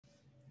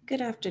Good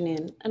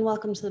afternoon, and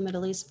welcome to the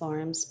Middle East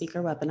Forum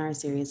Speaker Webinar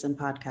Series and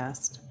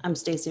Podcast. I'm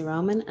Stacey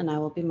Roman, and I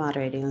will be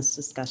moderating this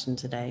discussion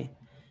today.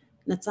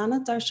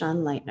 Nitzana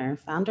Darshan Leitner,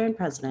 founder and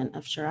president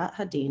of Sharat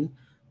Hadin,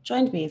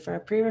 joined me for a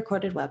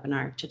pre-recorded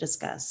webinar to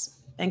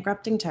discuss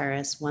bankrupting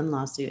terrorists one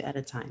lawsuit at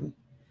a time.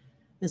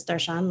 Ms.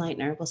 Darshan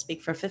Leitner will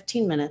speak for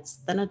 15 minutes,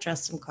 then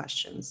address some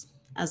questions.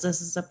 As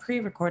this is a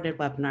pre-recorded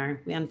webinar,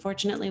 we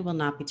unfortunately will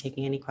not be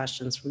taking any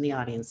questions from the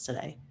audience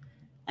today.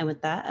 And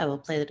with that, I will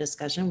play the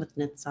discussion with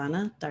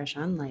Nitzana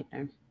Darshan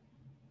Leitner.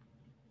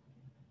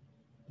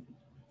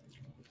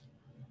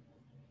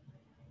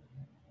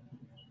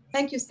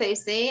 Thank you,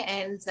 Stacey,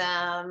 and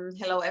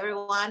hello,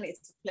 everyone.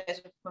 It's a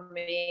pleasure for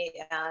me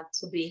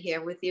to be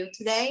here with you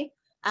today.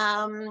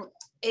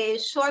 A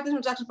short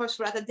introduction for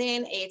Sharat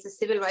Hadin. It's a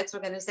civil rights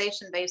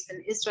organization based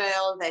in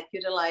Israel that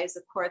utilizes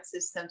the court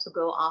system to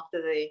go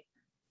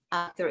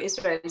after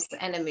Israel's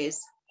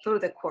enemies through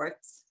the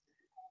courts.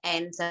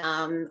 And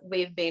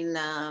we've been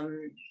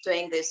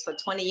doing this for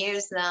 20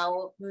 years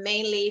now,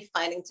 mainly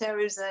fighting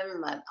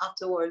terrorism, and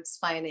afterwards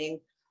fighting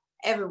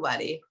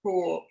everybody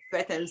who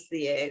threatens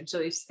the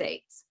Jewish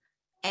state.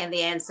 And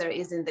the answer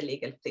is in the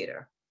legal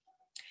theater.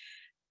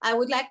 I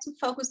would like to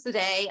focus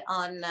today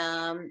on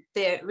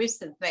the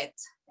recent threat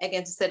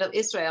against the state of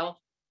Israel,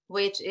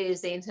 which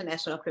is the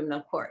International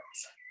Criminal Court.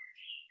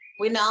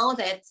 We know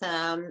that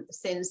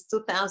since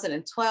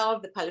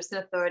 2012, the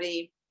Palestinian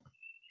Authority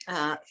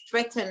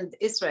threatened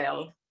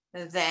Israel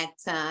that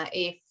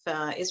if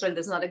Israel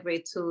does not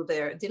agree to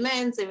their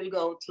demands, they will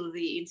go to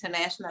the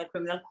International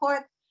Criminal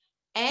Court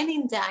and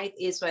indict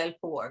Israel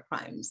for war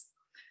crimes.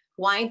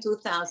 Why in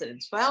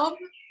 2012?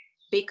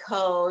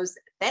 Because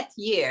that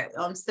year,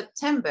 on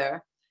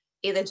September,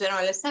 in the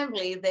General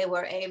Assembly, they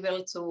were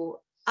able to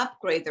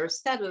upgrade their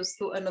status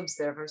to an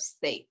observer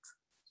state.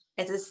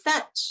 As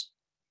such,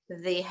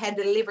 they had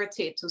the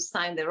liberty to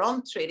sign their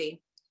own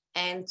treaty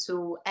and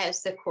to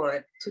ask the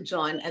court to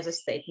join as a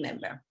state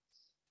member.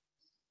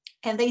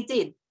 And they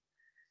did.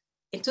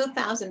 In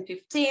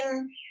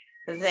 2015,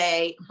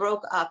 they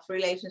broke up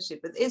relationship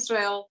with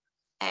Israel,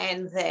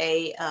 and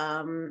they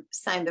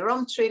signed the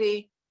Rome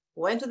Treaty,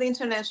 went to the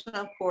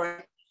International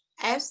Court,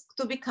 asked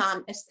to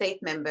become a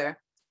state member,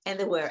 and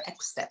they were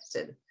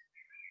accepted.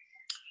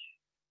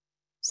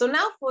 So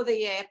now for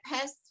the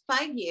past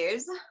 5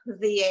 years,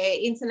 the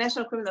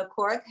International Criminal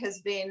Court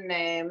has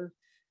been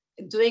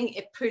doing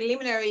a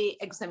preliminary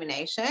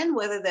examination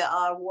whether there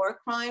are war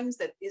crimes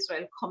that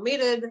Israel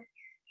committed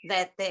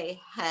that they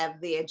have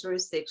the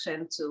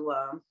jurisdiction to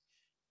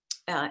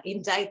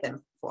indict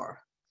them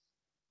for.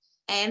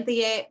 And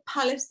the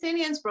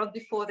Palestinians brought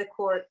before the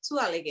court two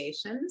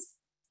allegations.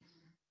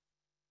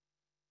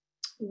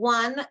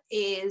 One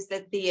is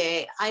that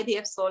the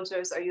IDF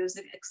soldiers are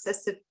using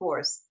excessive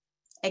force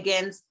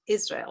against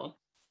Israel,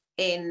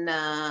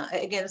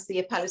 against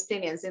the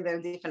Palestinians in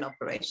their different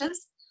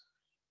operations.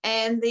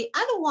 And the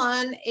other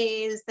one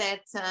is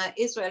that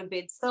Israel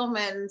builds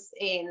settlements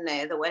in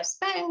the West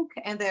Bank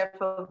and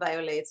therefore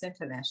violates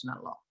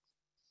international law.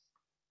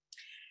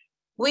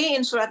 We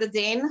in Sharat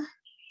Hadin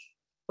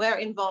were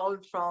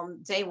involved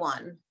from day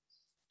one,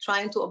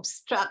 trying to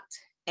obstruct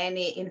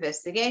any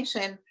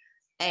investigation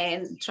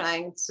and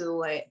trying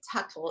to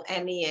tackle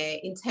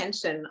any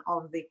intention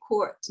of the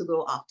court to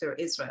go after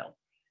Israel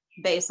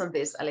based on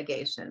these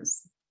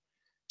allegations.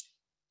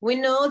 We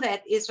know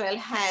that Israel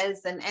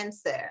has an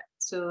answer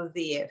to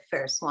the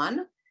first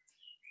one.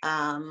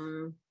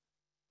 There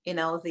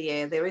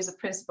is a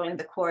principle in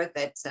the court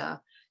that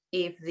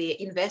if the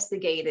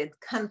investigated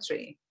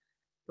country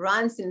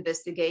runs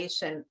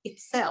investigation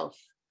itself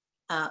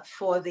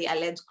for the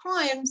alleged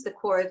crimes, the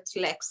court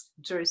lacks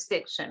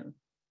jurisdiction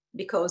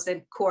because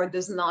the court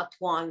does not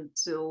want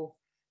to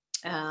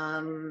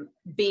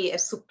be a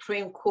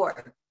supreme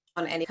court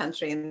on any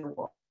country in the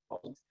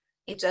world.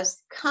 It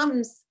just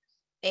comes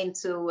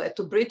into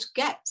to bridge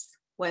gaps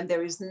when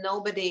there is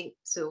nobody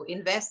to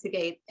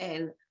investigate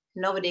and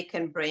nobody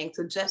can bring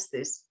to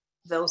justice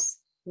those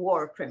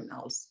war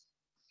criminals.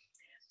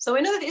 So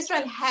we know that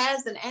Israel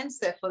has an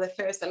answer for the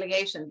first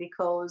allegation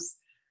because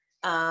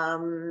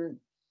the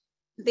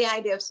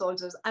IDF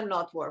soldiers are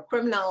not war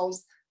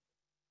criminals.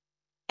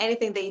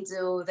 Anything they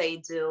do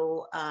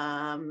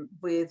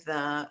with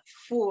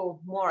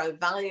full moral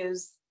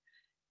values.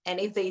 And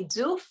if they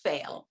do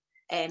fail,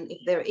 and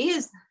if there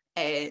is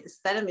a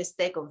sudden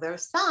mistake of their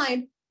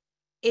side,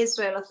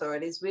 Israel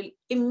authorities will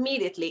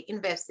immediately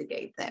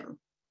investigate them.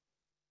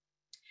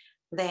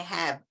 They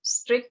have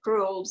strict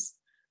rules,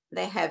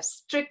 they have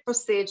strict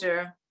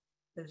procedure.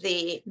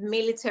 The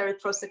military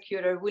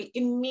prosecutor will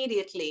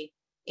immediately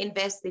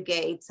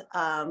investigate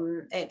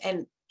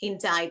and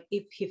indict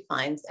if he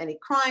finds any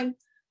crime.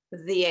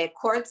 The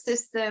court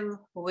system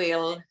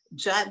will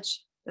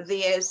judge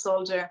the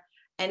soldier,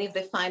 and if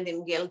they find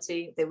him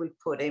guilty, they will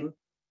put him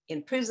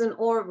in prison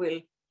or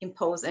will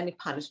impose any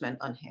punishment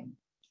on him.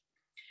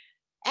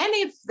 And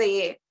if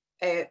the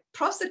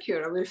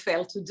prosecutor will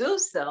fail to do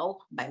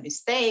so by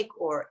mistake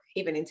or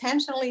even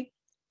intentionally,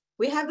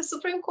 we have the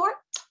Supreme Court.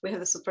 We have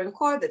the Supreme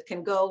Court that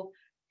can go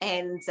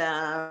and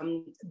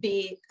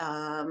be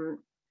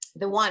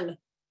the one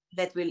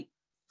that will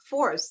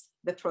force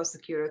the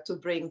prosecutor to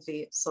bring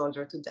the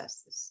soldier to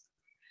justice.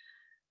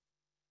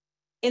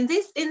 In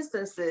these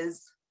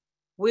instances,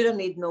 we don't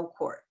need no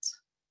court.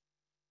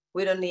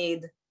 We don't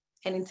need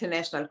an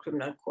international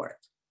criminal court.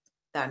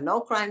 There are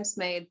no crimes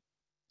made,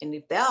 and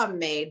if they are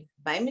made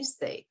by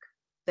mistake,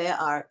 they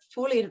are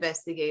fully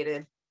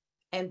investigated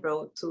and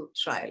brought to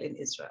trial in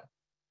Israel.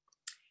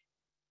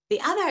 The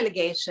other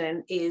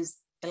allegation is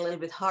a little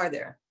bit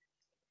harder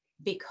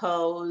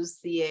because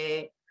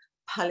the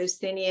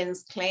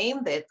Palestinians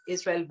claim that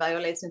Israel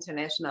violates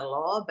international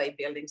law by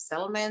building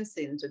settlements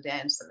in Judea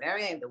and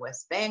Samaria in the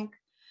West Bank.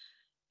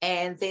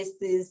 And this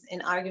is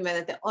an argument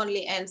that the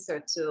only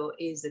answer to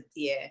is that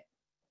the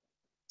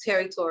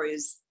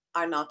territories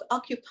are not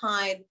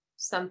occupied,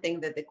 something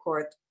that the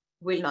court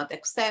will not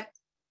accept,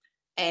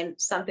 and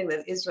something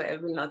that Israel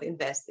will not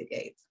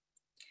investigate.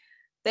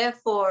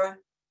 Therefore,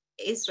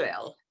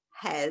 Israel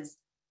has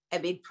a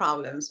big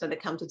problems when they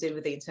come to deal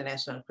with the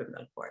International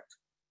Criminal Court.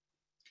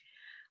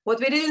 What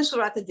we did in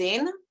Shurat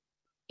Adin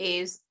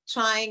is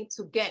trying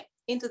to get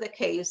into the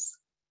case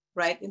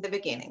right in the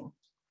beginning.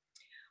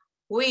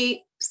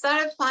 We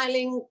started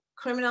filing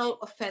criminal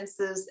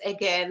offenses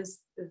against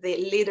the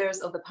leaders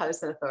of the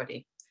Palestinian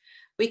Authority.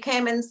 We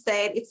came and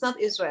said, it's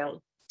not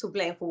Israel to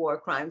blame for war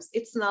crimes.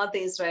 It's not the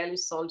Israeli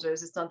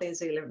soldiers. It's not the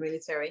Israeli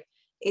military.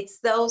 It's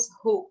those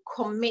who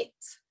commit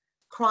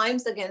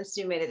crimes against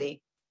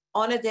humanity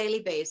on a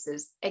daily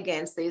basis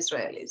against the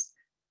Israelis.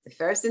 The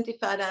first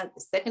intifada,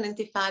 the second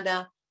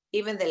intifada,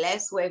 even the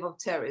last wave of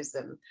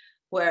terrorism,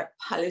 where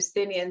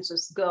Palestinians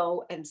just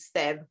go and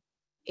stab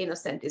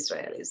innocent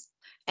Israelis.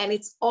 And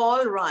it's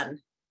all run,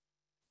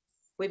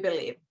 we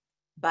believe,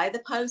 by the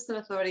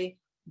Palestinian Authority,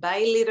 by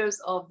leaders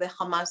of the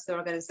Hamas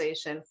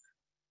organization.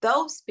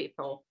 Those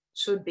people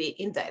should be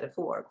indicted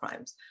for war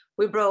crimes.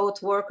 We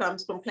brought war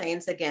crimes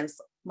complaints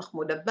against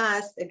Mahmoud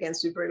Abbas,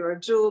 against Jibril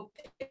Rajoub,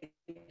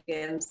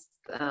 against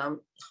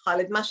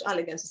Khalid Mash'al,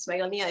 against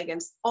Ismail Haniyeh,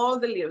 against all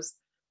the leaders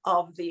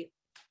of the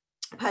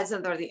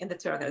Palestinian Authority and the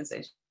terror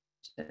organizations.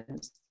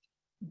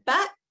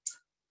 But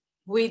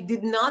we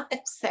did not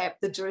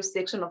accept the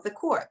jurisdiction of the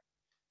court,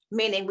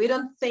 meaning we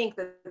don't think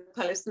that the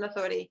Palestinian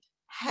Authority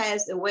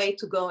has a way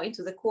to go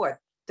into the court.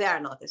 They are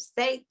not a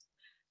state,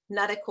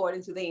 not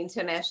according to the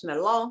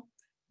international law.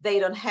 They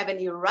don't have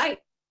any right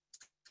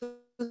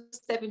to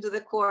step into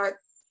the court.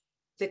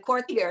 The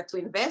court here to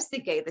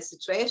investigate the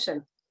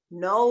situation,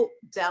 no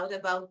doubt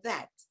about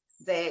that.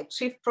 The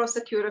chief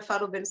prosecutor,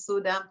 Fadl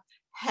Bensouda,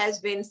 has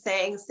been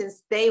saying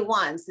since day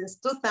one, since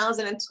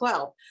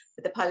 2012,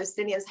 that the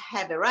Palestinians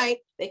have a right,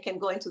 they can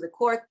go into the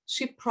court.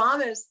 She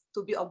promised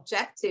to be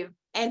objective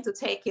and to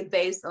take it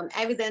based on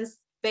evidence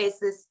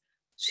basis.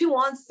 She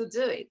wants to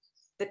do it.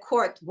 The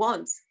court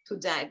wants to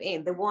dive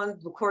in. The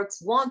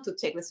courts want to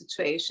take the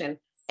situation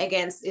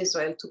against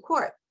Israel to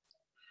court.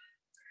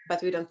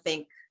 But we don't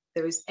think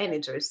there is any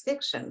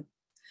jurisdiction.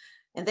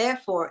 And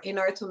therefore, in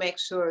order to make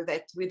sure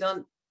that we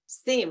don't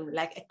seem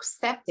like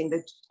accepting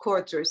the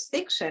court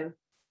jurisdiction,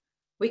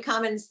 we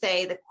come and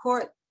say the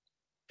court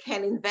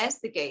can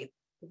investigate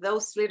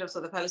those leaders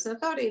of the Palestinian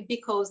Authority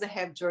because they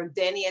have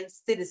Jordanian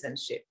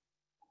citizenship.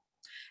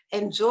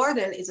 And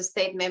Jordan is a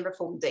state member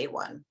from day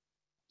one.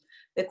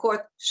 The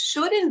court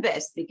should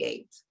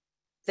investigate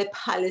the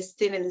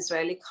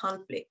Palestinian-Israeli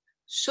conflict,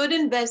 should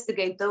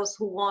investigate those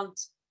who want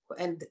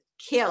and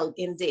killed,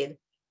 indeed,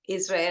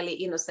 Israeli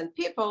innocent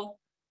people,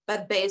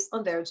 but based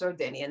on their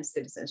Jordanian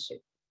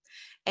citizenship.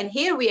 And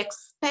here we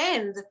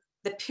expand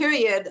the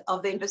period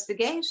of the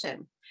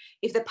investigation.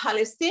 If the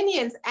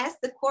Palestinians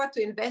asked the court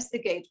to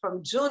investigate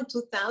from June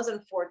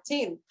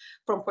 2014,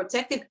 from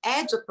protective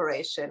edge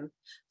operation,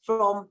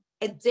 from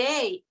a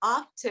day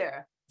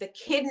after the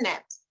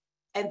kidnap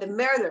and the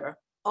murder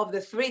of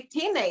the 3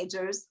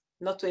 teenagers,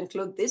 not to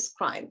include this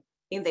crime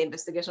in the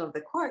investigation of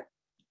the court,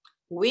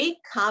 we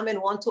come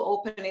and want to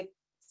open it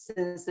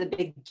since the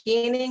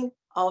beginning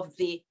of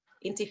the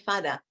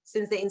Intifada,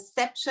 since the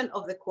inception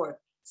of the court,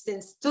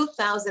 since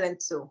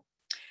 2002,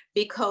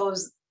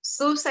 because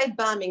suicide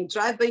bombing,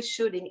 drive-by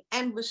shooting,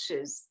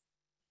 ambushes,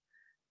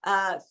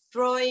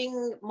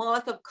 throwing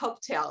Molotov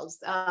cocktails,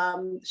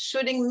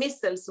 shooting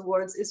missiles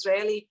towards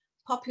Israeli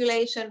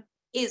population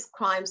is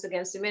crimes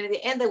against humanity,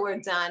 and they were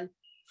done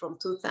from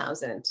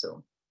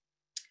 2002.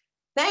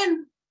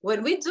 Then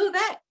when we do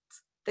that,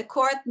 the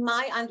court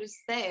might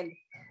understand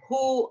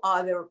who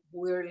are the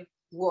real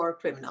war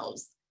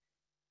criminals.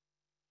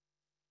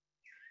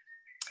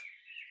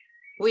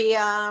 We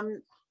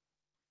now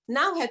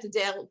have to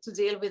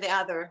deal with the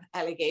other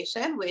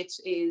allegation, which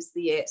is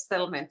the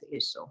settlement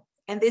issue.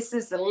 And this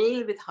is a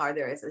little bit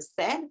harder, as I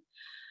said.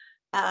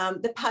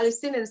 The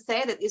Palestinians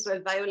say that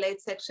Israel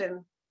violates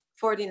Section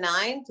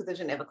 49 to the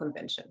Geneva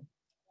Convention.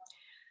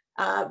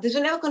 The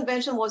Geneva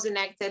Convention was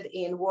enacted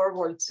in World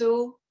War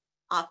II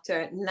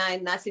after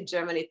Nazi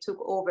Germany took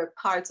over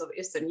parts of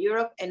Eastern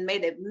Europe and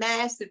made a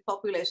massive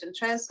population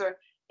transfer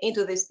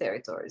into these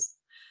territories.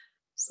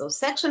 So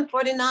Section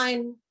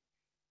 49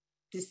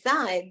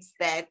 decides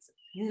that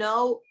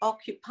no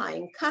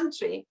occupying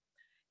country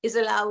is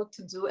allowed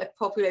to do a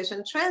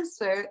population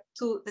transfer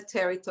to the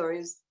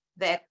territories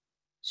that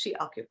she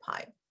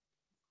occupied.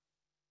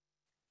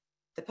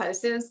 The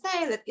Palestinians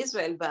say that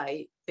Israel,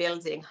 by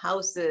building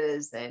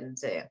houses and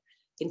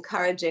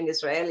encouraging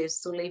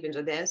Israelis to live in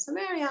Judea and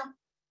Samaria,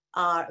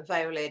 are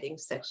violating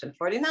Section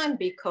 49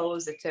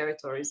 because the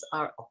territories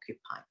are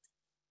occupied.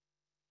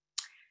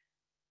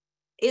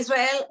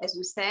 Israel, as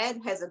we said,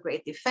 has a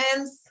great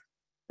defense.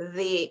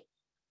 The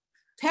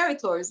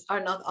territories are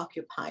not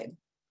occupied.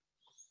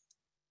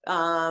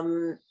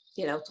 To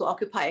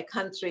occupy a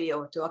country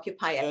or to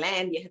occupy a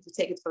land, you have to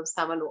take it from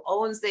someone who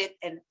owns it,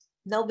 and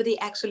nobody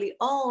actually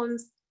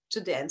owns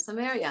Judea and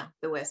Samaria,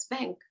 the West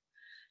Bank.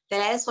 The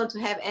last one to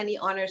have any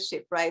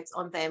ownership rights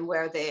on them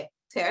were the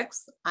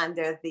Turks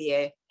under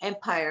the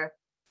Empire,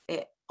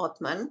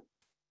 Ottoman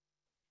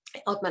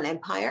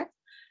Empire.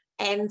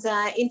 And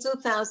in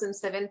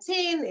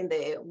 2017, in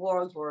the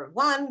World War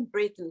I,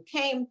 Britain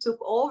came, took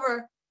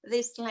over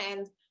this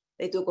land.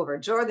 They took over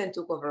Jordan,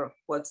 took over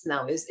what's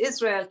now is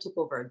Israel, took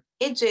over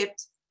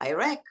Egypt,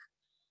 Iraq,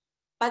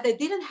 but they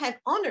didn't have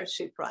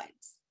ownership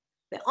rights.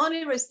 They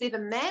only received a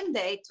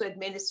mandate to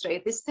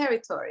administrate these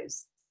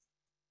territories.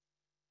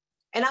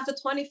 And after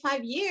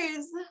 25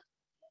 years,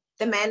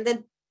 the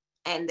mandate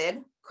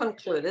ended,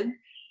 concluded,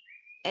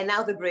 and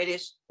now the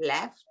British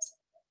left.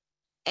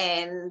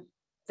 And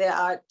there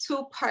are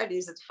two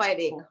parties that are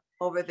fighting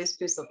over this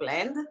piece of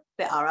land,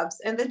 the Arabs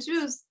and the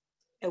Jews.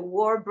 A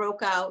war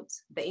broke out,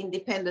 the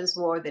Independence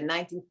War, the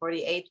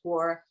 1948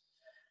 war,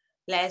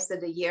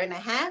 lasted a year and a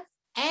half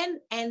and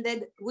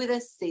ended with a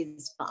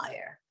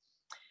ceasefire.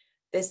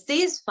 The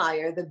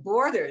ceasefire, the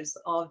borders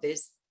of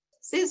this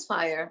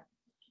ceasefire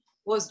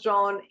was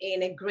drawn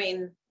in a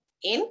green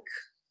ink,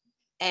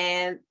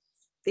 and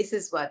this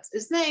is what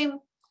its name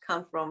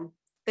comes from,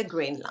 the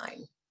Green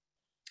Line.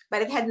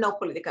 But it had no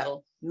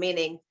political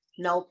meaning,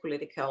 no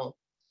political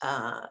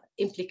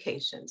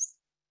implications.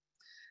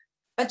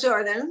 But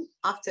Jordan,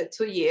 after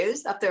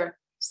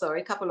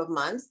a couple of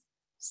months,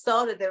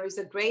 saw that there is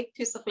a great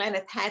piece of land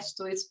attached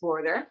to its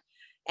border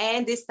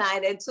and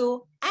decided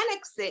to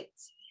annex it.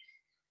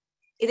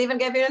 It even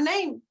gave it a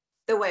name,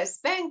 the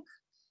West Bank.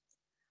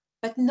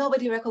 But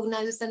nobody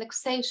recognizes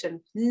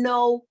annexation.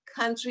 No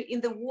country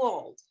in the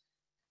world,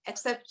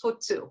 except for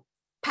two,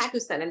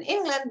 Pakistan and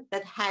England,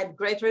 that had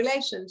great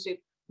relationship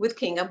with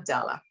King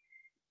Abdullah.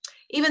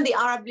 Even the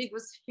Arab League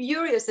was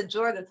furious at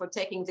Jordan for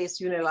taking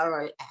this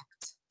unilateral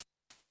act.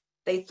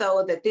 They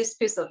thought that this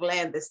piece of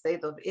land, the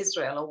state of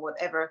Israel or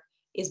whatever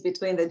is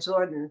between the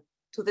Jordan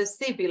to the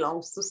sea,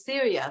 belongs to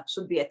Syria,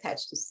 should be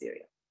attached to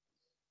Syria.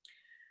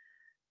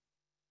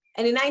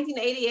 And in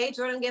 1988,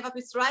 Jordan gave up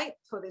its right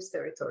for these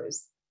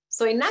territories.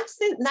 So in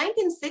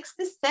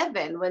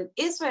 1967, when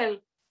Israel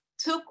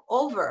took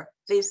over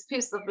this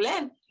piece of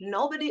land,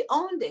 nobody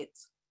owned it.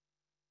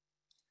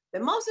 The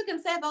most you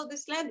can say about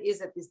this land is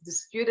that it's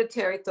disputed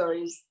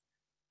territories,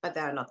 but they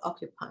are not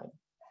occupied.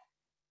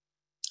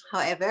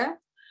 However,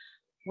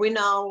 we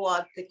know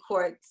what the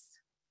court's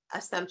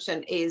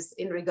assumption is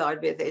in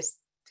regard with these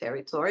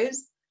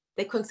territories.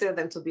 They consider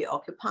them to be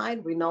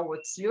occupied. We know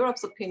what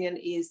Europe's opinion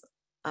is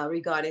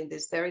regarding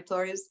these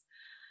territories.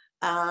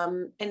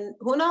 And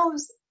who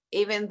knows,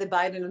 even the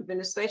Biden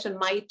administration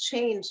might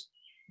change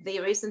the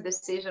recent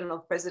decision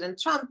of President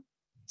Trump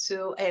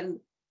and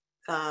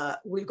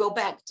will go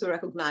back to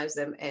recognize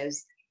them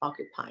as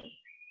occupied.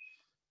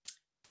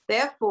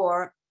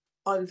 Therefore,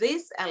 on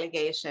this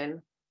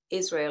allegation,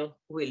 Israel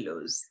will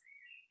lose.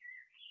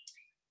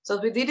 So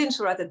we did in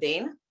Shurat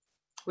Adin,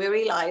 we're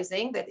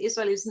realizing that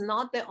Israel is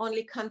not the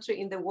only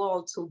country in the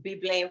world to be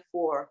blamed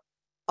for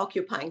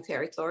occupying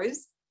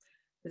territories,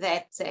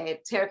 that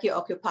Turkey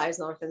occupies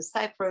northern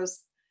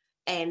Cyprus,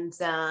 and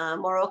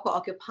Morocco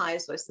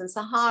occupies Western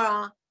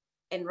Sahara,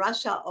 and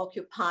Russia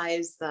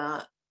occupies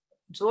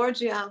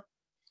Georgia.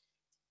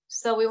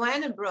 So we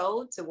went and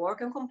brought a work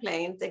and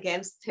complaint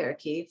against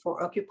Turkey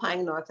for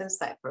occupying northern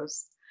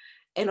Cyprus.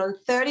 And on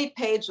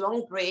 30-page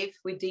long brief,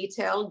 we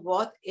detailed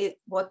what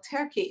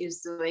Turkey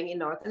is doing in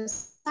northern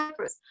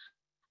Cyprus,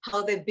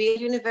 how they build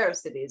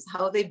universities,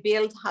 how they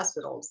build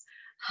hospitals,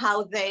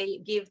 how they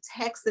give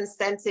tax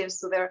incentives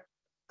to their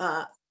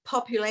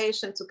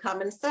population to come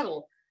and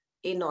settle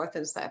in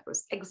northern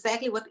Cyprus,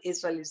 exactly what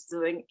Israel is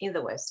doing in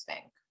the West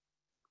Bank.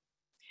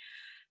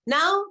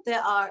 Now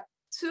there are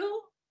two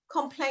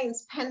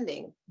complaints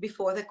pending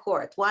before the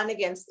court, one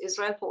against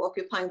Israel for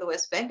occupying the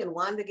West Bank and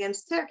one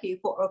against Turkey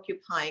for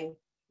occupying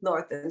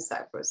northern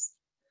Cyprus.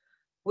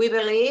 We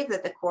believe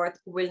that the court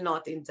will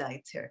not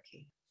indict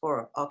Turkey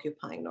for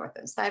occupying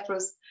northern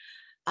Cyprus.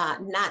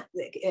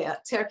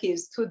 Turkey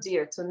is too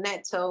dear to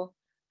NATO,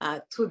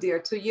 too dear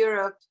to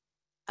Europe.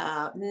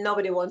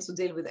 Nobody wants to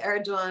deal with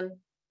Erdogan.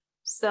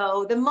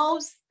 So the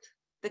most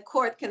the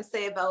court can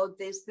say about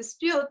this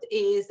dispute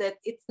is that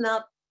it's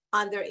not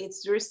under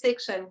its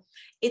jurisdiction.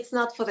 It's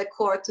not for the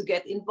court to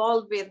get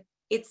involved with.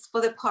 It's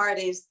for the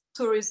parties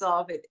to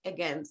resolve it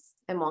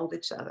among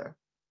each other.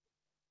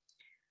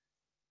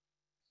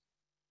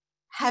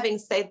 Having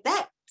said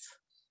that,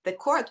 the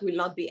court will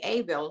not be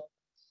able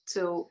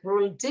to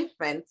rule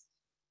different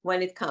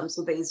when it comes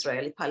to the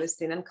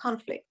Israeli-Palestinian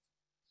conflict.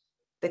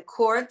 The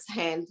court's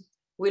hand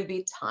will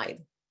be tied.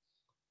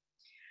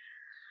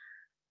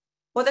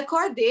 What the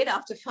court did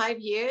after 5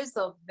 years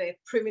of the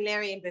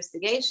preliminary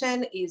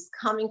investigation is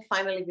coming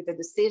finally with a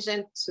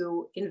decision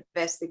to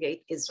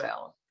investigate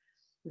Israel.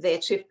 The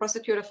chief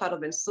prosecutor, Fado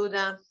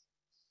Bensouda,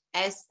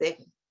 asked the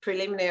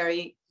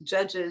preliminary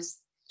judge's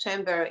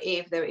chamber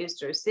if there is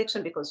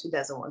jurisdiction, because she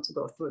doesn't want to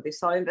go through this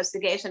whole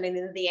investigation, and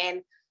in the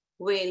end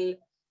will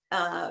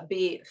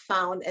be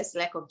found as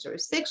lack of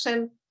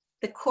jurisdiction.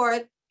 The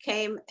court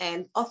came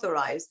and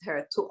authorized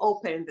her to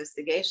open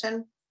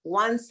investigation.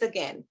 Once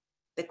again,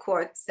 the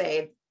court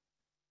said,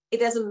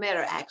 it doesn't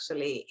matter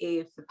actually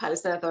if the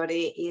Palestinian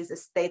Authority is a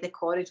state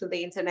according to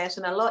the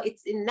international law.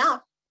 It's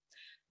enough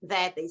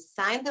that they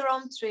signed the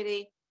Rome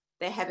Treaty,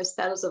 they have a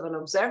status of an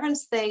observant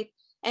state,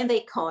 and they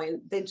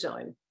can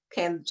join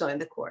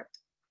the court.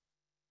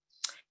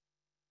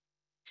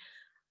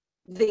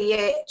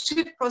 The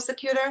chief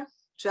prosecutor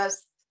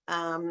just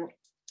 2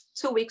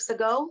 weeks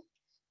ago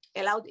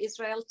allowed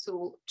Israel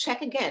to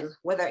check again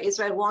whether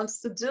Israel wants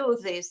to do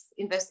this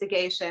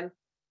investigation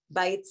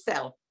by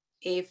itself,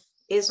 if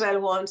Israel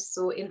wants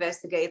to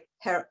investigate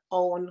her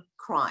own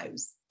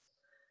crimes.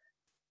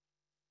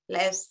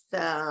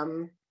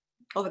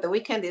 Over the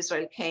weekend,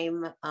 Israel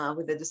came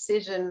with a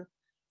decision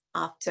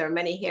after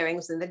many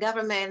hearings in the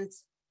government,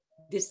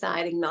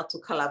 deciding not to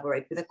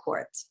collaborate with the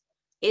court.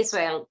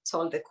 Israel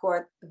told the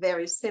court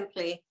very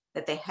simply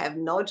that they have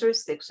no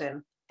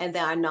jurisdiction and they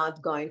are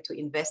not going to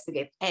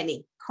investigate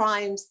any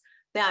crimes.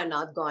 They are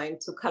not going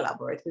to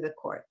collaborate with the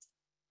court.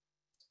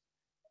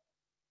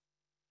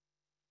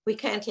 We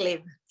can't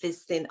leave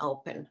this thing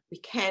open. We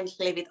can't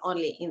leave it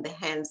only in the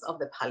hands of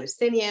the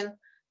Palestinian,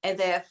 and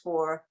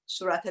therefore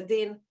Shurat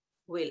Adin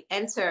will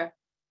enter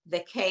the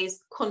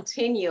case,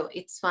 continue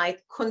its fight,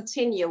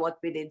 continue what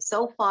we did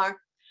so far.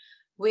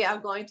 We are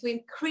going to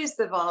increase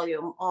the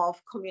volume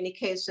of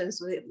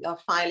communications we are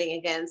filing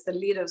against the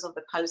leaders of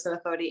the Palestinian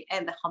Authority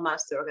and the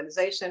Hamas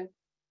organization.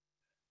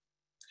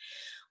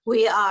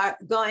 We are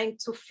going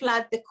to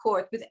flood the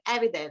court with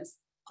evidence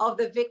of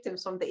the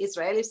victims from the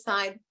Israeli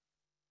side.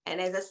 And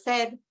as I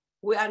said,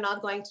 we are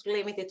not going to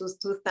limit it to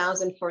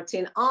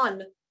 2014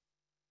 on,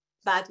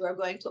 but we're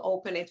going to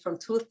open it from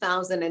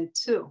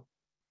 2002.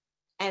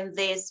 And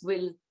this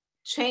will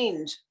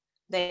change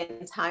the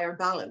entire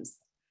balance.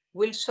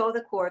 We'll show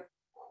the court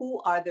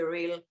who are the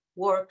real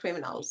war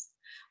criminals.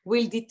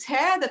 We'll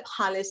deter the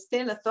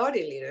Palestinian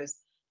Authority leaders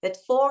that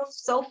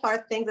so far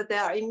think that they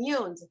are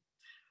immune.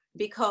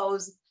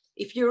 Because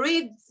if you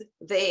read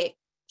the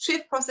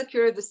chief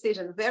prosecutor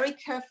decision very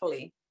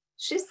carefully,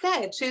 she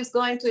said she's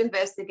going to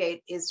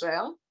investigate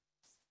Israel.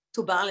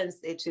 To balance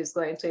it, she's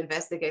going to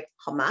investigate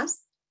Hamas,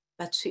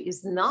 but she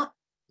is not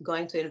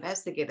going to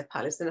investigate the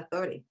Palestinian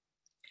Authority.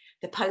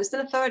 The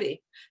Palestinian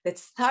Authority that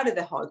started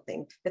the whole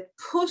thing, that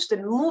pushed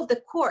and moved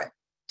the court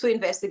to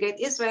investigate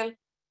Israel,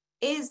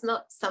 is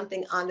not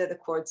something under the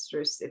court's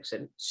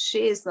jurisdiction.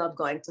 She is not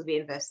going to be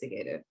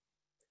investigated.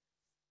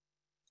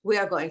 We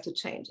are going to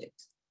change it.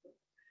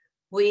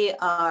 We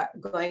are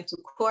going to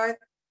court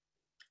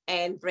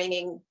and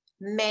bringing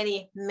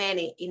many,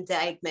 many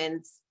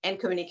indictments and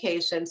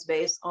communications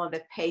based on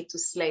the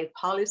pay-to-slave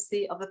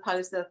policy of the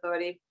Palestinian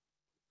Authority.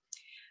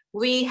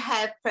 We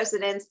have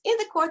precedents in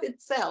the court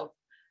itself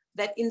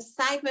that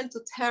incitement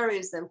to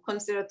terrorism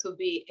considered to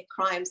be a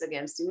crime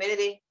against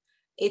humanity.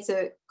 It's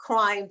a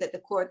crime that the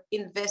court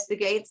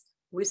investigates.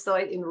 We saw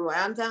it in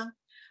Rwanda,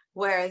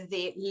 where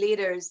the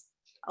leaders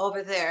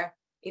over there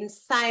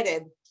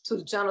incited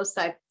to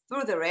genocide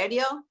through the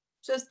radio,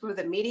 just through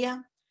the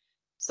media.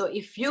 So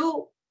if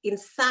you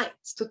incite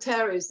to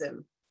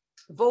terrorism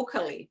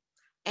vocally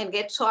and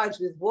get charged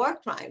with war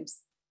crimes,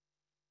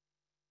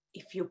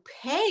 if you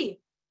pay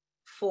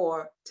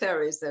for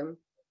terrorism,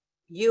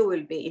 you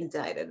will be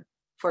indicted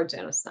for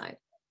genocide.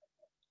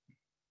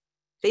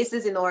 This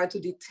is in order to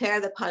deter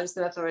the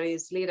Palestinian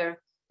Authority's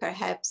leader,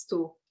 perhaps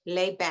to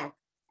lay back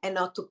and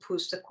not to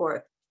push the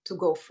court to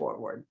go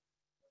forward.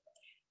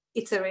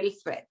 It's a real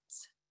threat.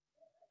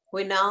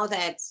 We know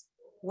that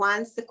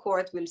once the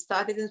court will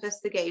start its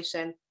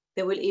investigation,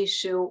 they will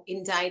issue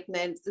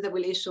indictments, they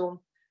will issue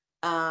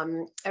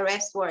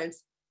arrest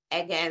warrants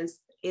against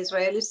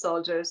Israeli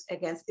soldiers,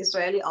 against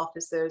Israeli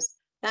officers.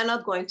 They're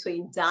not going to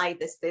indict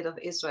the state of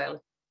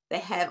Israel. They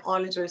have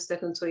only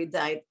jurisdiction to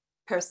indict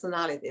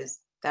personalities.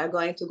 They're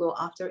going to go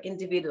after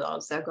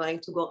individuals. They're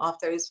going to go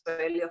after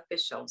Israeli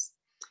officials.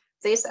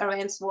 These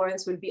arrest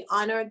warrants will be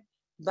honored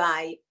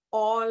by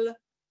all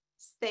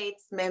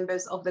states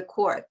members of the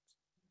court.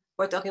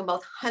 We're talking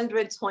about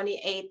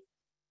 128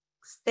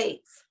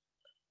 states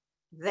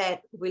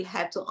that will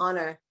have to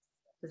honor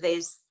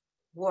these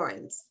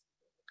warrants.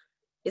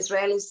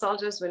 Israeli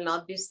soldiers will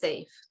not be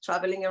safe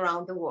traveling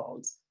around the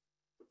world.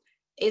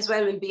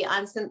 Israel will be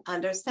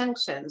under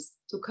sanctions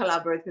to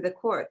collaborate with the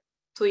court,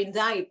 to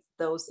indict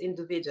those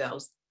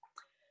individuals.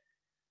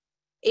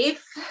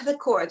 If the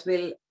court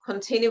will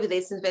continue with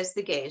this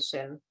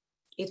investigation,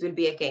 it will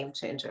be a game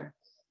changer.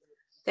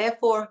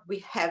 Therefore, we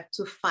have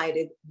to fight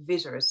it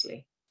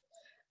vigorously.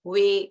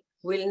 We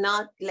will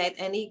not let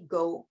any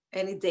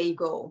day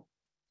go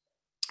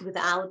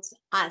without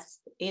us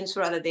in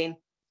Shorat Hadin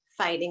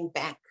fighting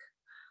back.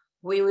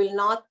 We will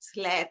not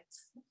let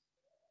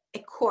a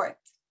court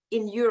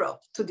in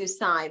Europe to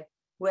decide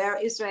where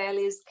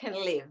Israelis can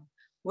live,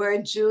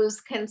 where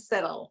Jews can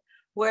settle,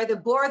 where the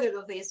border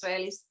of the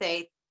Israeli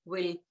state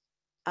will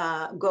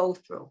go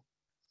through.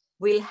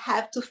 We'll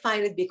have to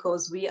fight it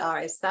because we are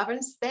a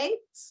sovereign state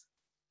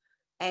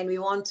and we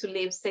want to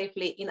live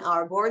safely in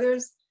our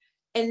borders,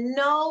 and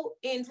no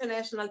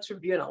international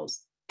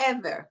tribunals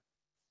ever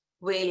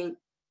will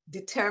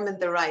determine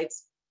the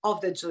rights of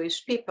the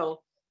Jewish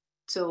people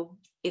to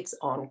its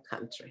own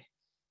country.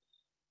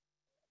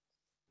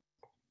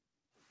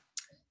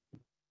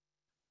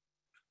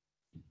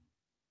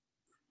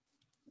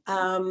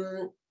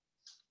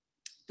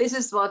 This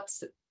is what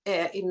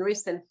in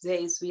recent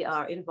days we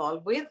are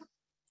involved with.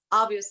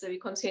 Obviously, we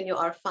continue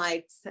our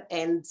fights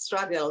and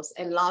struggles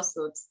and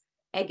lawsuits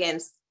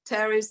against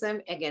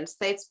terrorism, against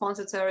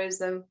state-sponsored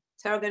terrorism,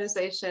 terror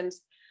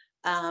organizations.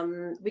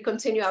 We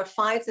continue our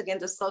fights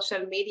against the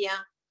social media,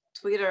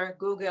 Twitter,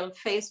 Google,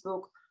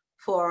 Facebook,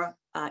 for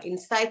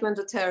incitement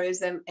to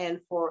terrorism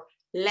and for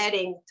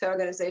letting terror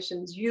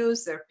organizations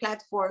use their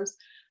platforms.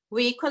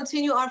 We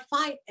continue our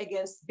fight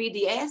against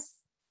BDS,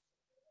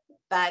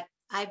 but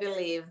I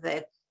believe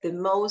that the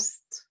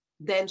most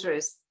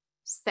dangerous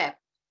step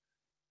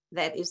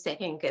that is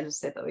taken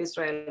against the state of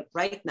Israel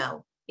right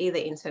now is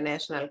the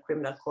International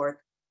Criminal Court,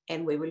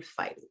 and we will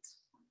fight it.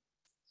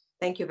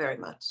 Thank you very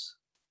much.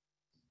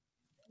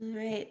 All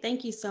right,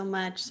 thank you so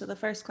much. So the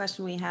first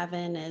question we have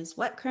in is,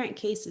 what current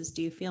cases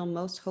do you feel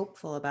most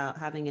hopeful about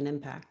having an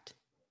impact?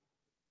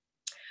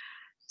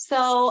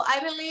 So I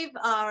believe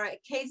our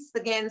cases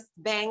against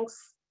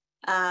banks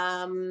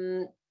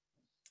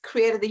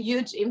created a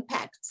huge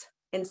impact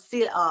and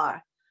still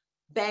are.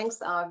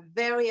 Banks are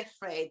very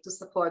afraid to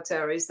support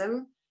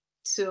terrorism,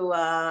 to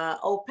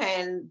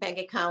open bank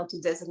accounts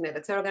to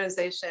designated terror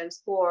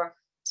organizations, or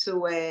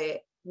to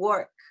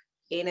work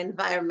in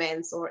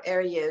environments or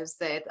areas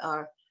that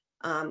are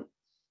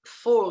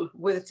full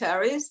with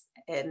terrorists.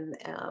 And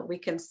we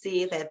can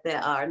see that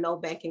there are no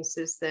banking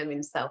system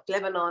in South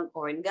Lebanon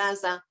or in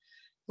Gaza,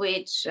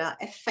 which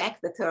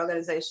affect the terror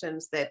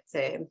organizations that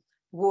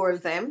were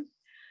them.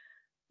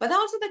 But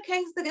also the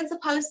case against the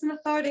Palestinian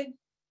Authority.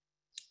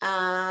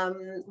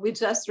 We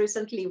just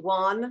recently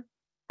won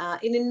an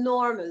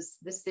enormous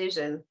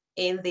decision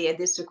in the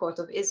District Court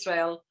of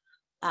Israel,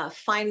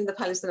 finding the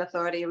Palestinian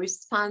Authority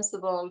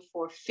responsible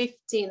for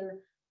 15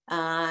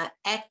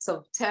 acts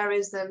of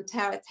terrorism,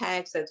 terror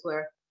attacks that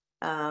were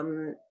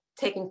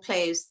taking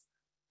place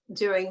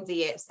during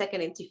the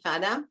Second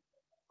Intifada.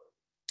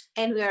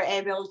 And we are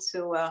able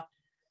to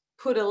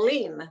put a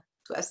lien,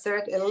 to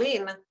assert a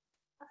lien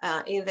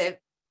in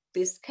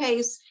this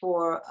case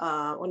for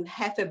on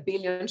 500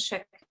 million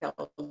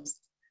shekels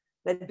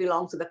that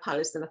belong to the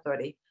Palestinian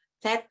Authority.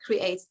 That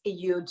creates a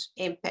huge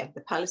impact.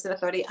 The Palestinian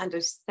Authority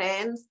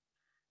understands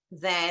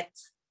that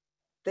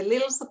the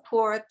little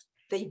support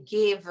they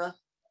give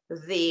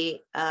the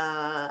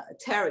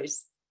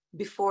terrorists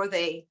before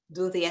they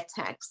do the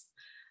attacks,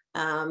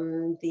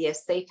 the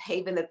safe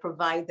haven that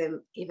provide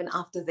them even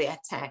after the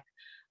attack,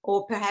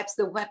 or perhaps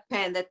the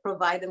weapon that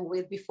provide them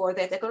with before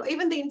the attack, or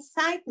even the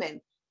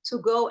incitement to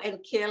go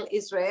and kill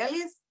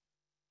Israelis,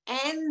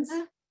 end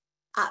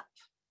up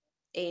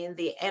in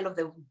the end of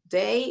the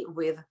day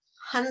with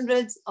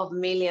hundreds of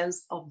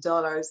millions of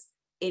dollars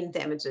in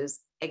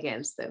damages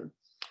against them.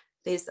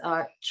 These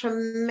are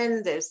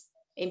tremendous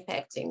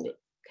impacting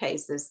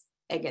cases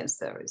against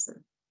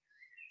terrorism.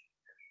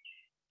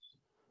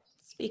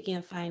 Speaking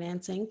of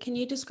financing, can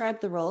you describe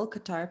the role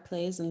Qatar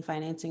plays in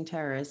financing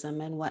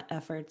terrorism and what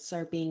efforts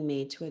are being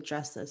made to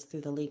address this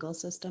through the legal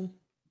system?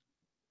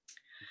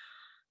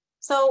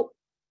 So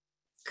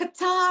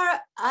Qatar,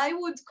 I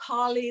would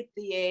call it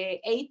the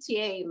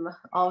ATM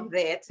of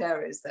their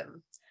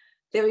terrorism.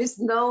 There is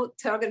no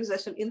terror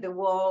organization in the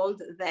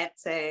world that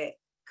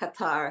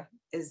Qatar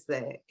is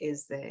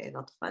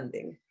not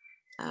funding,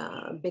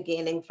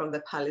 beginning from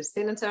the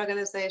Palestinian terror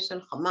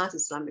organization, Hamas,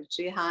 Islamic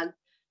Jihad,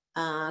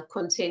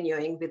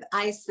 continuing with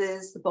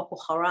ISIS, Boko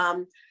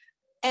Haram.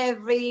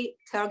 Every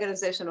terror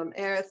organization on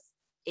earth,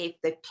 if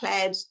they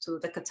pledge to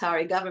the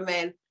Qatari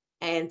government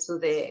and to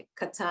the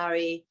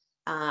Qatari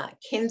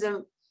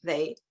kingdom,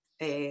 they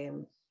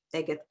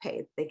get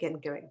paid, they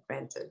get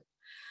granted.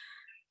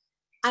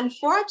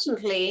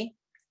 Unfortunately,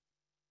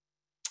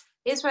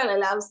 Israel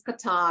allows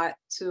Qatar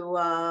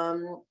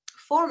to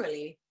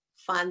formally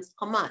fund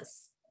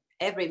Hamas.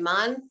 Every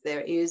month,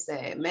 there is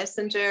a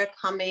messenger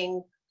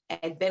coming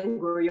at Ben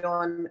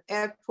Gurion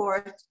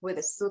Airport with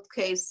a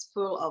suitcase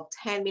full of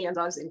 $10 million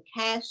in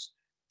cash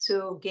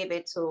to give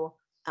it to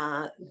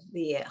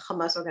the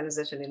Hamas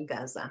organization in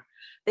Gaza.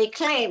 They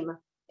claim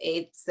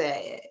it's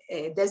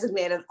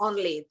designated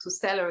only to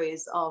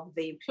salaries of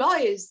the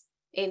employees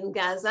in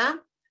Gaza,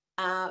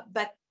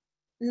 but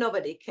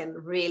nobody can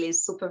really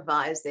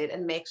supervise it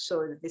and make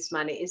sure that this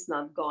money is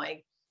not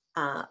going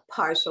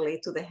partially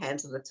to the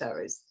hands of the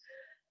terrorists.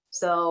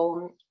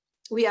 So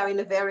we are in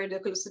a very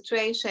ridiculous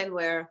situation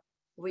where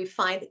we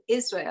find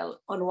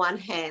Israel on one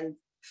hand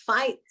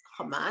fight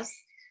Hamas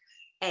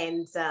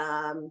and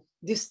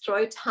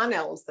destroy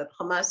tunnels that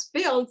Hamas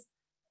builds.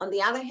 On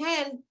the other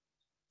hand,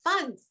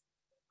 funds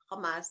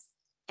Hamas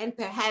and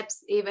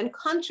perhaps even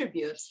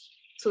contributes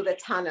to the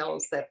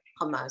tunnels that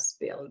Hamas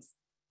builds.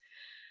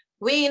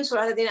 We in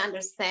Shorat Hadin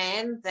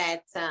understand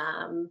that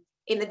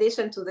in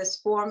addition to this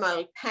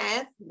formal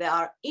path, there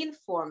are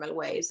informal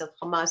ways of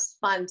Hamas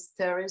funds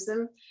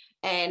terrorism,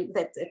 and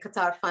that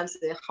Qatar funds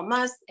the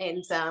Hamas,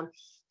 and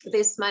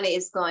this money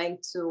is going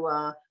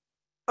to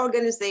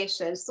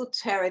organizations, to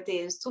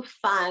charities, to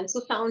funds,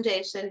 to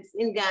foundations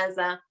in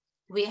Gaza.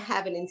 We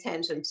have an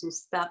intention to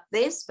stop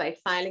this by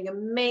filing a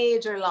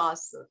major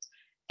lawsuit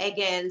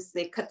against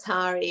the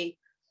Qatari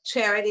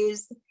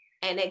charities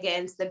and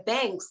against the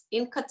banks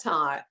in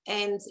Qatar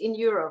and in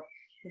Europe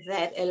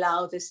that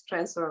allow this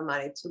transfer of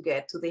money to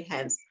get to the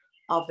hands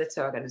of the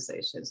terror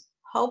organizations.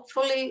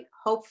 Hopefully,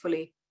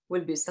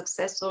 we'll be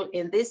successful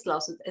in this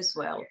lawsuit as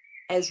well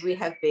as we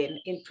have been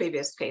in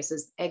previous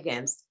cases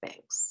against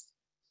banks.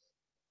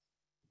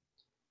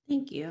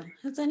 Thank you.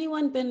 Has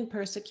anyone been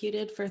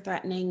persecuted for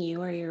threatening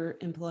you or your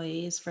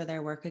employees for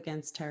their work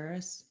against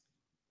terrorists?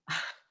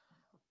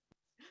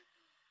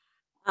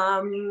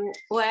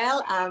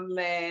 Well, I'm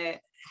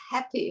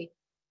happy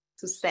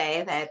to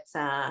say that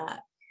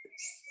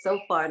so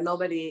far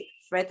nobody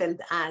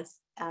threatened us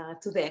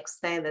to the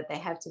extent that they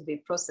have to be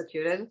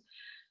prosecuted.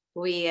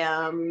 We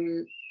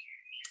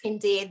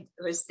indeed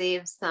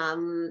received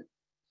some,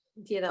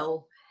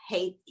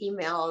 hate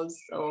emails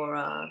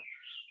or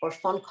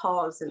phone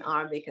calls in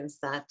Arabic and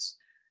such,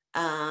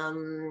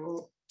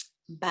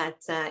 but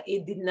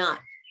it did not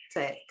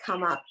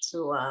come up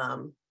to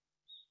a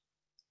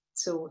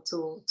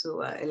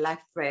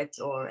life threat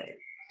or,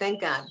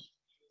 thank God,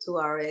 to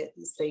our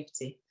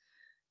safety.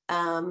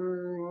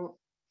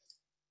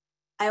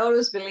 I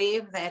always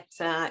believe that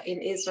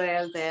in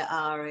Israel there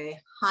are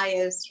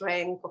highest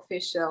rank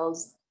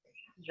officials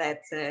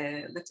that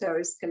the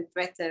terrorists can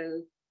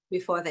threaten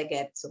before they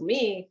get to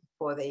me,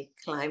 before they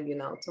climb,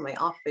 to my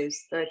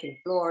office, 13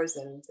 floors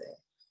and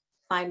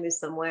find me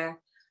somewhere.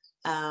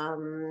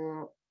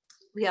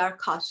 We are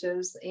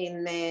cautious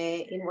in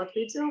what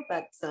we do,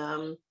 but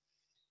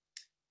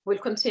we'll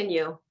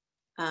continue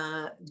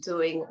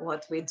doing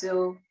what we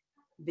do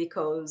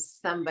because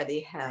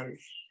somebody has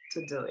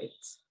to do it.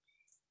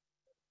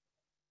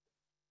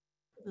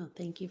 Oh,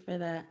 thank you for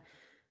that.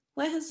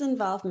 What has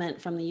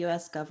involvement from the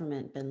U.S.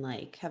 government been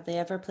like? Have they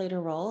ever played a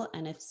role?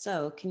 And if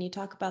so, can you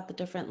talk about the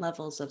different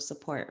levels of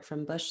support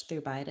from Bush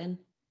through Biden?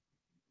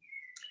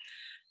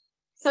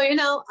 So,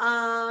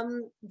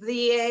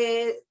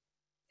 the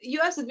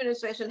U.S.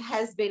 administration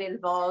has been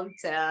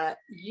involved,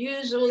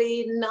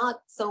 usually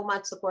not so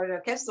much supported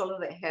our cases, although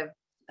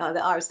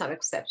there are some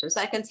exceptions.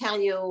 So I can tell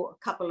you a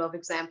couple of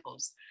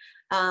examples.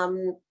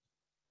 In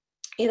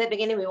the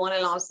beginning, we won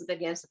a lawsuit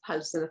against the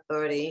Palestinian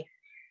Authority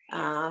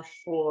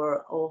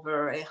for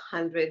over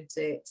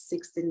 $116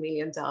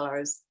 million.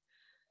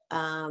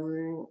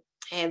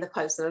 And the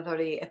Palestinian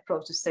Authority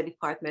approached the State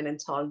Department and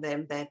told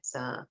them that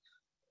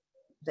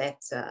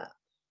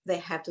they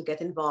have to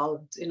get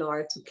involved in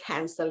order to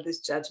cancel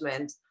this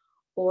judgment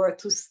or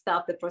to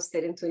stop the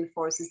proceeding to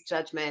enforce this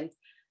judgment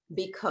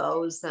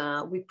because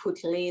we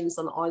put liens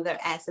on all their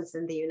assets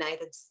in the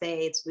United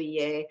States.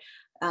 We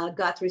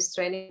got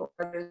restraining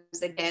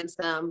orders against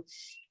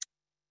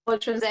all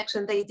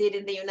transactions they did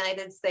in the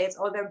United States,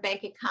 all their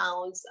bank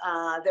accounts,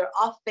 their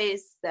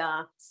office,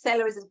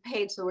 salaries are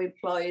paid to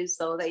employees.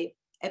 So they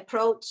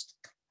approached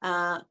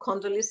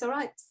Condoleezza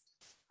Rice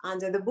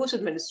under the Bush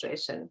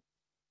administration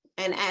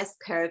and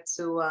asked her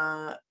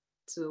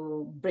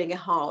to bring a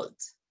halt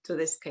to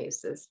these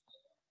cases.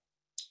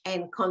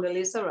 And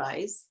Condoleezza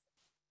Rice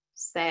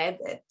said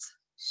that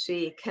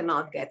she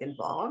cannot get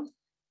involved.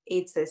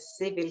 It's a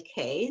civil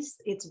case.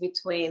 It's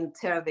between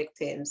terror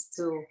victims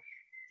to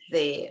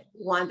the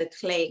one that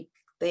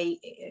they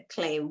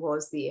claim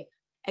was the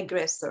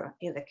aggressor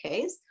in the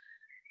case.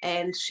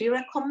 And she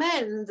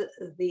recommended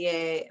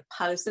the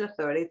Palestinian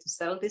Authority to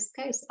settle this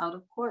case out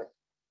of court.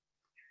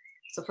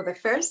 So for the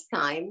first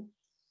time,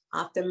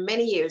 after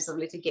many years of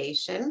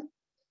litigation,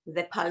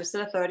 the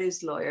Palestinian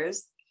Authority's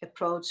lawyers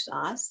approached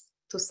us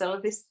to settle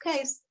this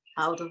case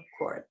out of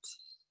court.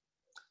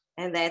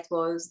 And that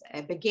was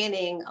a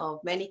beginning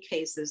of many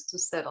cases to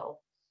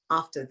settle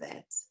after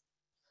that.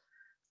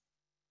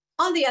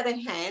 On the other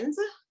hand,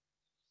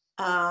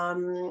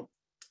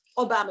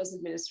 Obama's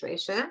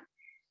administration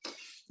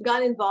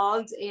got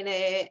involved in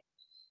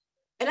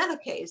another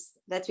case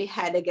that we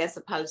had against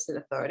the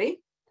Palestinian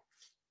Authority.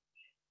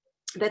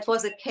 That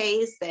was a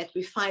case that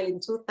we filed in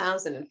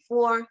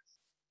 2004,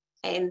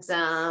 and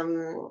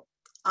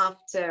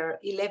after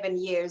 11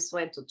 years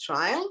went to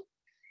trial.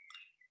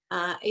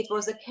 It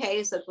was a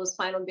case that was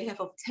filed on behalf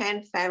of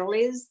 10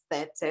 families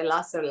that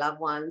lost their loved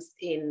ones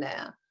in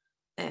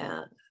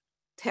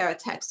terror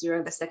attacks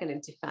during the Second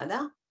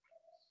Intifada,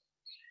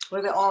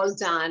 where all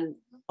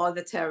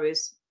the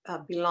terrorists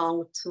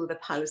belonged to the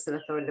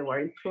Palestinian Authority. They were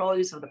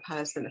employees of the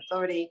Palestinian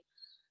Authority,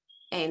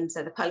 and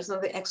the Palestinian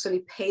Authority actually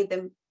paid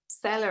them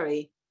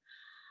salary.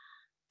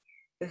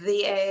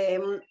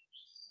 The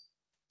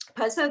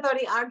Palestinian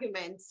Authority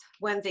arguments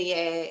when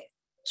the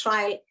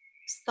trial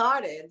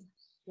started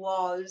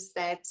was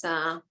that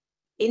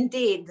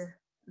indeed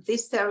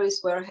these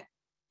terrorists were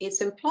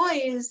its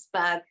employees,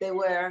 but they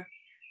were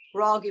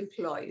rogue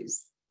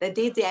employees. They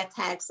did the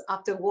attacks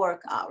after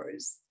work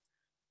hours.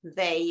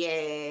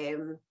 They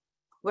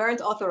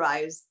weren't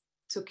authorized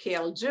to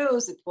kill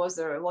Jews. It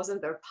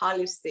wasn't their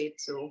policy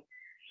to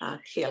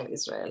kill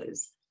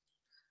Israelis.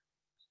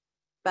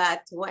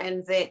 But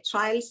when the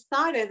trial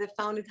started, they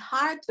found it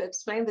hard to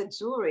explain to the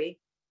jury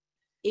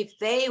if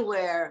they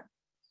were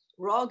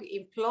rogue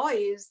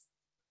employees,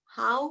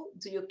 how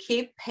do you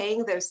keep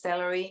paying their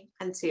salary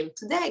until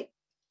today?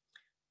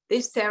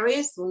 These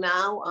terrorists who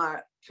now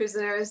are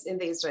prisoners in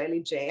the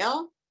Israeli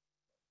jail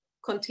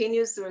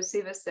continues to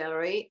receive a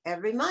salary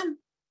every month.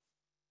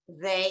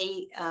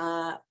 They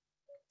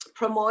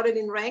promoted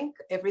in rank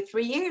every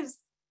 3 years.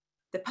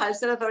 The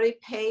Palestinian Authority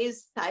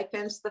pays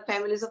stipends to the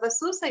families of the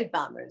suicide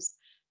bombers.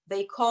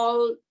 They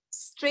call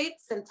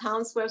streets and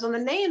town squares on the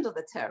names of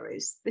the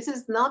terrorists. This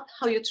is not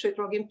how you treat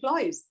rogue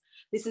employees.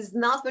 This is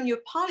not when your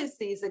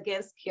policy is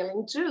against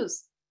killing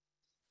Jews.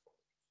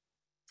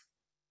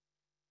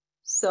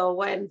 So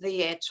when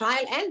the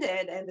trial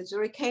ended and the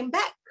jury came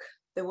back,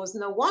 there was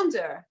no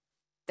wonder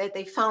that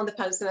they found the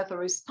Palestinian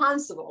Authority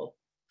responsible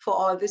for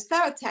all these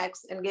terror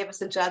attacks and gave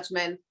us a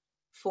judgment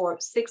for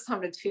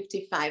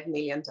 $655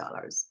 million.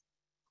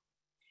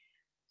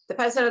 The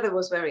Palestinian Authority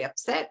was very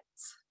upset.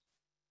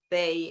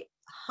 They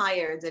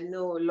hired a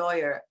new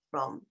lawyer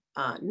from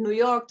New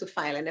York to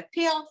file an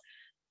appeal.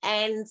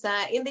 And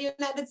in the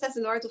United States,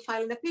 in order to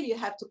file an appeal, you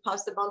have to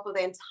post a bond for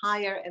the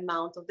entire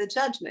amount of the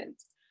judgment.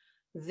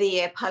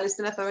 The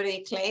Palestinian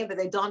Authority claimed that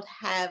they don't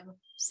have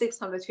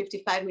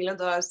 $655 million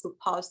to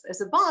post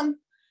as a bond.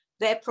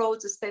 They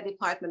approached the State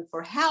Department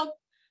for help,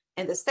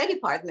 and the State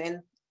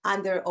Department,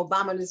 under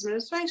Obama's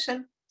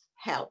administration,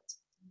 helped.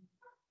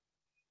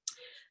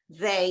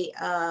 They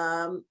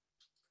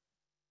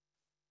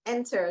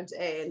entered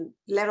a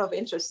letter of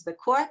interest to the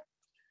court,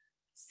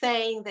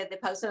 saying that the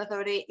Palestinian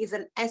Authority is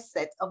an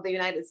asset of the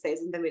United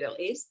States in the Middle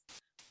East.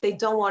 They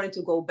don't want it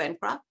to go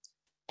bankrupt,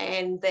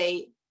 and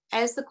they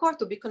asked the court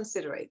to be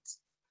considerate,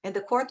 and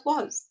the court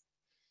was.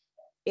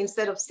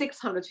 Instead of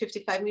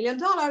 $655 million,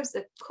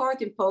 the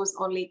court imposed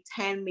only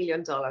 $10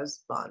 million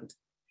bond.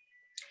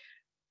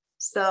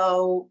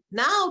 So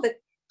now the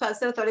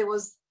Palestinian Authority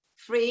was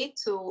free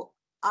to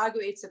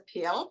argue its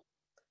appeal,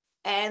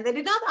 and they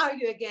did not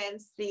argue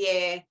against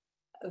the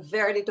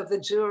verdict of the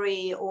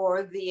jury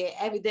or the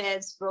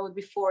evidence brought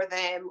before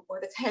them or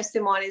the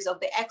testimonies of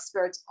the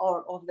experts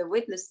or of the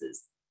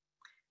witnesses.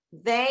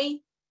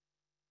 They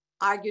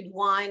argued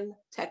one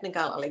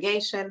technical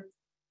allegation: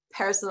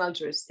 personal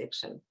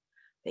jurisdiction.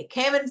 They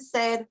came and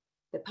said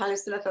the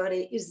Palestinian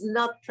Authority is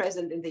not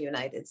present in the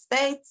United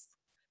States.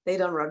 They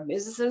don't run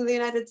business in the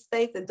United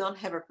States. They don't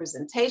have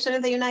representation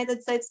in the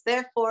United States.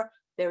 Therefore,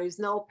 there is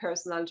no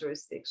personal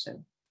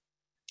jurisdiction.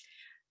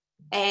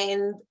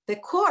 And the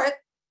court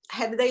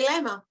had a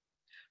dilemma,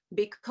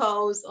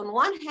 because on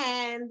one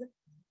hand,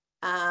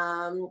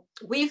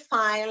 we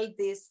filed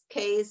this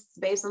case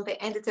based on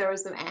the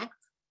Anti-Terrorism Act,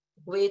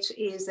 which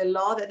is a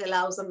law that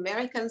allows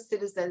American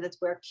citizens that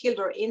were killed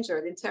or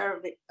injured in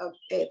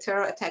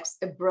terror attacks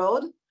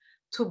abroad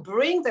to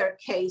bring their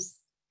case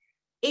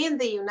in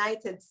the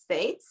United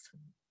States.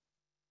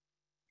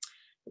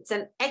 It's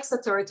an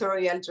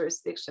extraterritorial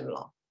jurisdiction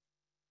law.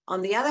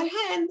 On the other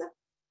hand,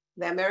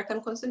 the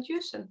American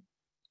Constitution,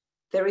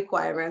 the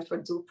requirement for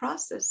due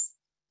process.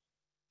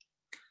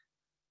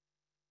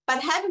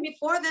 But having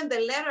before them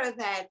the letter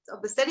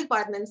of the State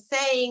Department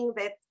saying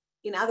that,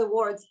 in other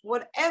words,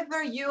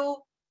 whatever you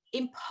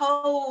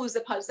impose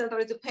the Palestinian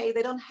Authority to pay,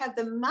 they don't have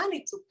the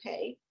money to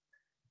pay,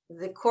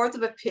 the Court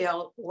of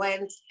Appeal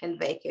went and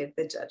vacated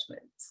the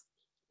judgment.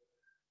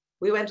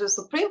 We went to the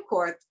Supreme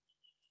Court,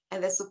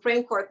 and the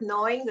Supreme Court,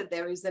 knowing that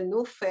there is a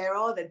new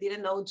pharaoh that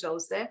didn't know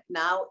Joseph,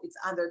 now it's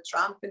under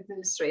Trump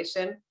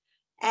administration,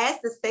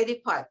 asked the State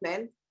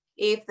Department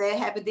if they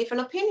have a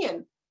different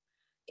opinion,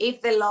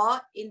 if the law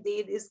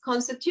indeed is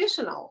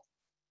constitutional.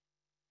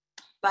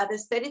 But the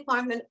State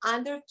Department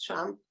under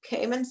Trump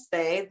came and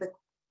said the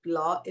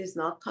law is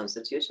not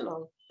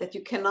constitutional, that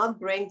you cannot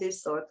bring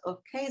this sort of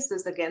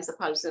cases against the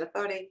Palestinian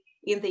Authority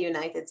in the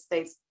United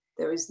States.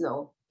 There is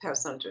no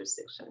personal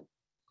jurisdiction.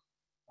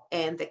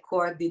 And the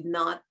court did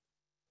not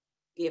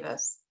give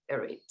us a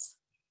writ.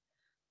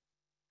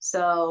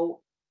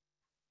 So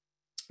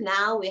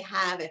now we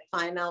have a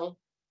final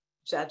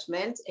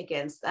judgment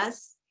against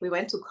us. We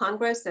went to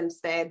Congress and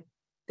said,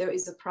 there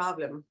is a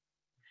problem.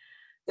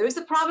 There is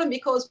a problem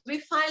because we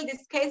filed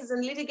these cases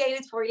and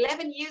litigated for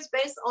 11 years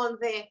based on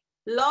the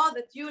law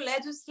that you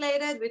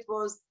legislated, which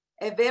was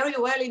a very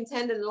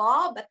well-intended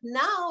law, but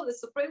now the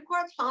Supreme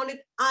Court found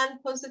it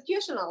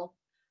unconstitutional.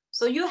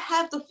 So you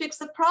have to fix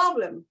the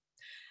problem.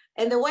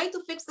 And the way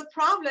to fix the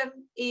problem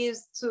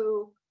is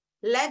to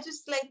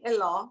legislate a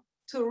law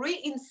to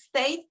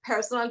reinstate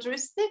personal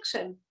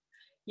jurisdiction.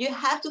 You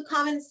have to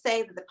come and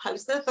say that the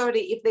Palestinian Authority,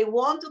 if they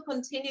want to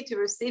continue to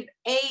receive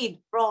aid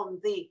from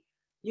the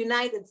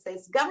United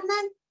States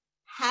government,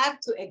 have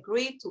to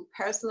agree to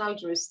personal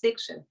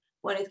jurisdiction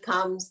when it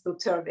comes to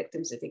terror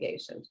victims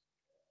litigation.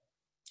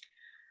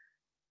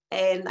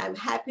 And I'm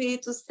happy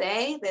to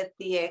say that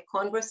the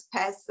Congress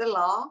passed the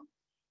law.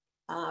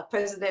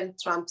 President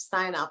Trump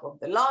signed up of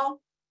the law.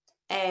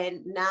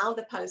 And now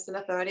the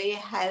Palestinian Authority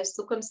has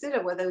to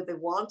consider whether they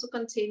want to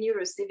continue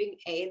receiving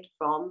aid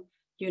from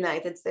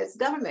United States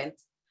government.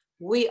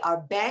 We are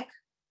back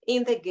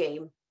in the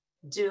game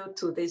due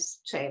to this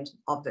change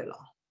of the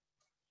law.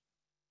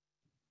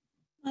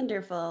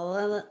 Wonderful.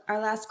 Well, our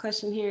last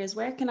question here is,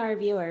 where can our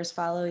viewers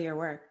follow your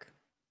work?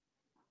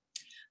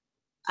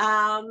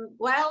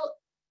 Well,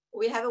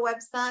 we have a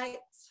website,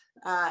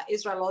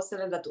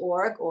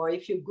 israellawcenter.org, or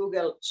if you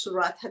Google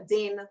Shurat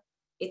Hadin,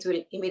 it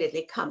will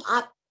immediately come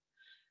up.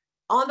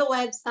 On the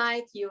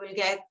website, you will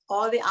get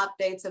all the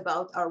updates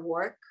about our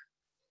work.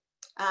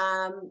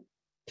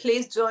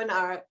 Please join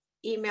our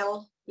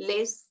email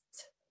list.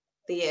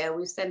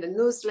 We send a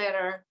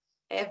newsletter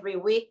every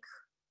week,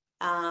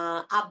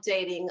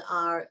 updating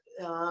our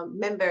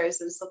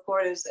members and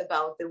supporters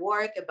about the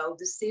work, about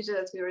decisions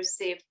that we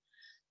received,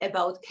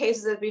 about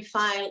cases that we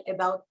file,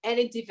 about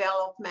any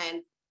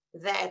development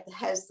that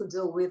has to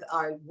do with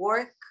our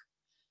work.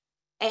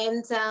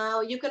 And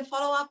you can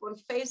follow up on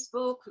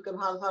Facebook, you can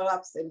follow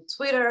up on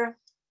Twitter,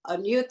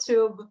 on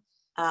YouTube,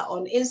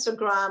 on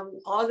Instagram,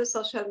 all the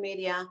social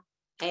media.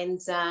 And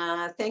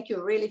thank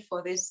you really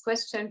for this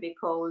question,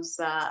 because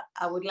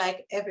I would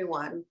like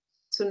everyone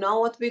to know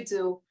what we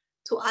do,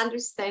 to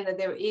understand that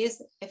there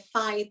is a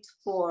fight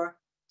for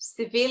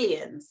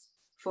civilians,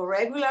 for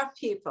regular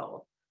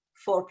people,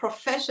 for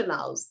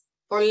professionals,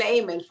 for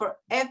laymen, for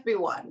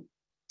everyone,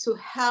 to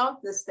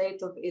help the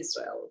state of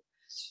Israel.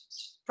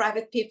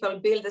 Private people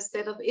build the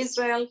state of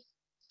Israel.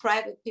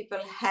 Private people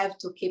have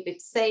to keep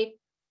it safe.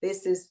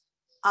 This is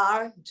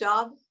our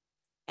job,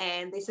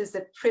 and this is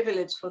a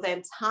privilege for the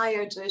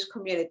entire Jewish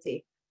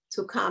community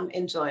to come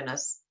and join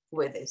us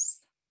with this.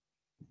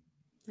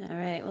 All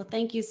right. Well,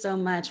 thank you so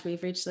much.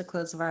 We've reached the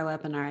close of our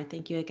webinar.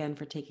 Thank you again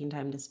for taking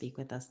time to speak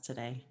with us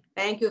today.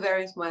 Thank you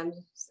very much,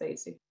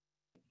 Stacy.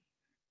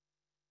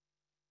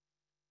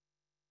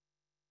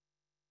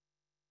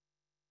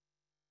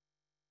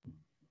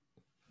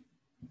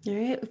 All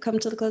right, we've come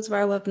to the close of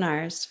our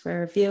webinars.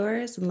 For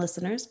viewers and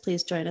listeners,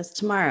 please join us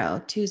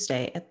tomorrow,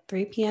 Tuesday at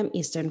 3 p.m.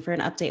 Eastern for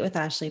an update with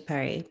Ashley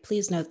Perry.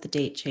 Please note the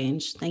date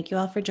change. Thank you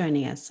all for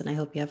joining us, and I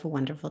hope you have a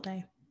wonderful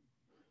day.